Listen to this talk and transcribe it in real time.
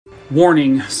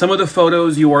Warning, some of the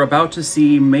photos you are about to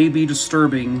see may be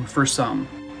disturbing for some.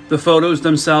 The photos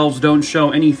themselves don't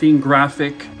show anything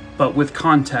graphic, but with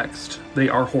context, they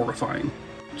are horrifying.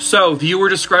 So, viewer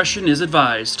discretion is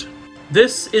advised.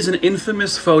 This is an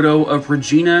infamous photo of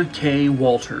Regina K.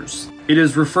 Walters. It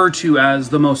is referred to as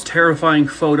the most terrifying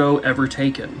photo ever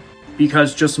taken,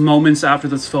 because just moments after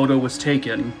this photo was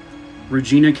taken,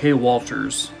 Regina K.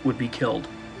 Walters would be killed.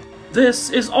 This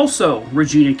is also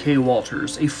Regina K.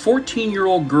 Walters, a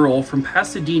 14-year-old girl from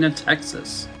Pasadena,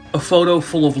 Texas. A photo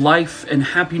full of life and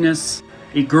happiness,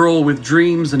 a girl with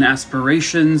dreams and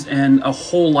aspirations and a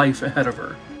whole life ahead of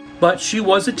her. But she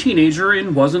was a teenager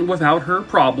and wasn't without her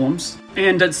problems.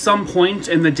 And at some point,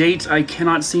 in the date I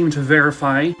cannot seem to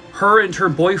verify, her and her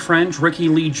boyfriend, Ricky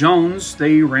Lee Jones,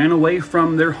 they ran away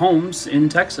from their homes in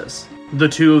Texas. The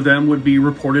two of them would be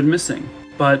reported missing,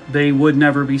 but they would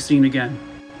never be seen again.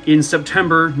 In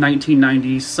September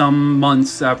 1990, some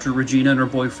months after Regina and her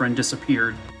boyfriend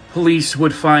disappeared, police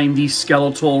would find the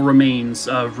skeletal remains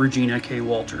of Regina K.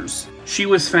 Walters. She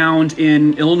was found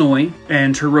in Illinois,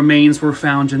 and her remains were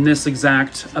found in this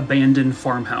exact abandoned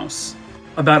farmhouse.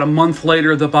 About a month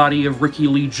later, the body of Ricky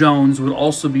Lee Jones would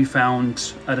also be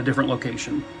found at a different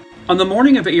location. On the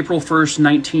morning of April 1st,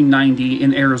 1990,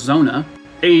 in Arizona,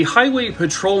 a highway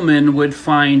patrolman would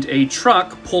find a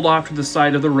truck pulled off to the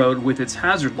side of the road with its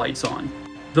hazard lights on.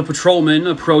 The patrolman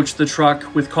approached the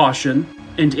truck with caution,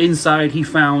 and inside he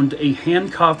found a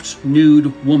handcuffed,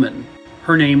 nude woman.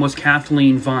 Her name was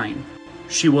Kathleen Vine.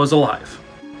 She was alive.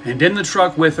 And in the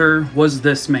truck with her was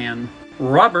this man,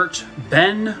 Robert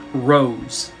Ben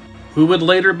Rhodes, who would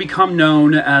later become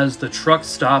known as the Truck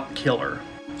Stop Killer.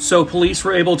 So police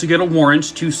were able to get a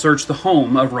warrant to search the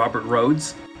home of Robert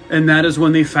Rhodes, and that is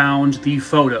when they found the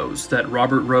photos that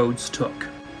Robert Rhodes took.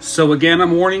 So again,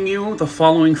 I'm warning you, the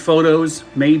following photos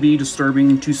may be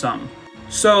disturbing to some.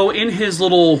 So in his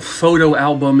little photo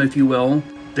album, if you will,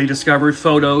 they discovered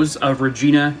photos of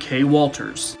Regina K.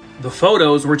 Walters. The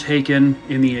photos were taken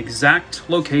in the exact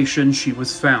location she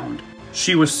was found.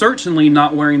 She was certainly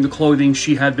not wearing the clothing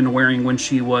she had been wearing when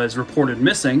she was reported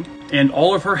missing, and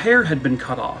all of her hair had been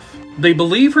cut off. They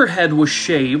believe her head was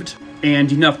shaved,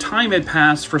 and enough time had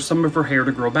passed for some of her hair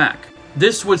to grow back.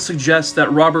 This would suggest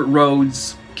that Robert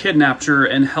Rhodes kidnapped her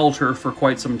and held her for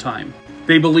quite some time.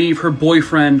 They believe her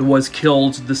boyfriend was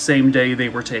killed the same day they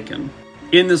were taken.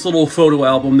 In this little photo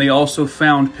album, they also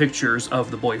found pictures of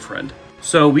the boyfriend.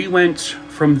 So we went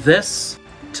from this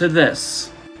to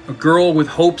this. A girl with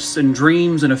hopes and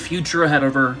dreams and a future ahead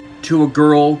of her, to a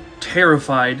girl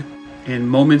terrified and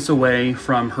moments away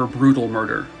from her brutal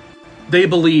murder. They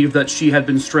believe that she had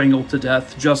been strangled to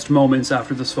death just moments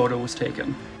after this photo was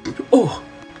taken. Oh!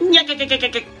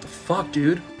 Fuck,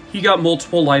 dude. He got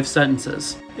multiple life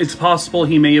sentences. It's possible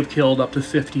he may have killed up to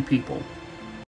 50 people.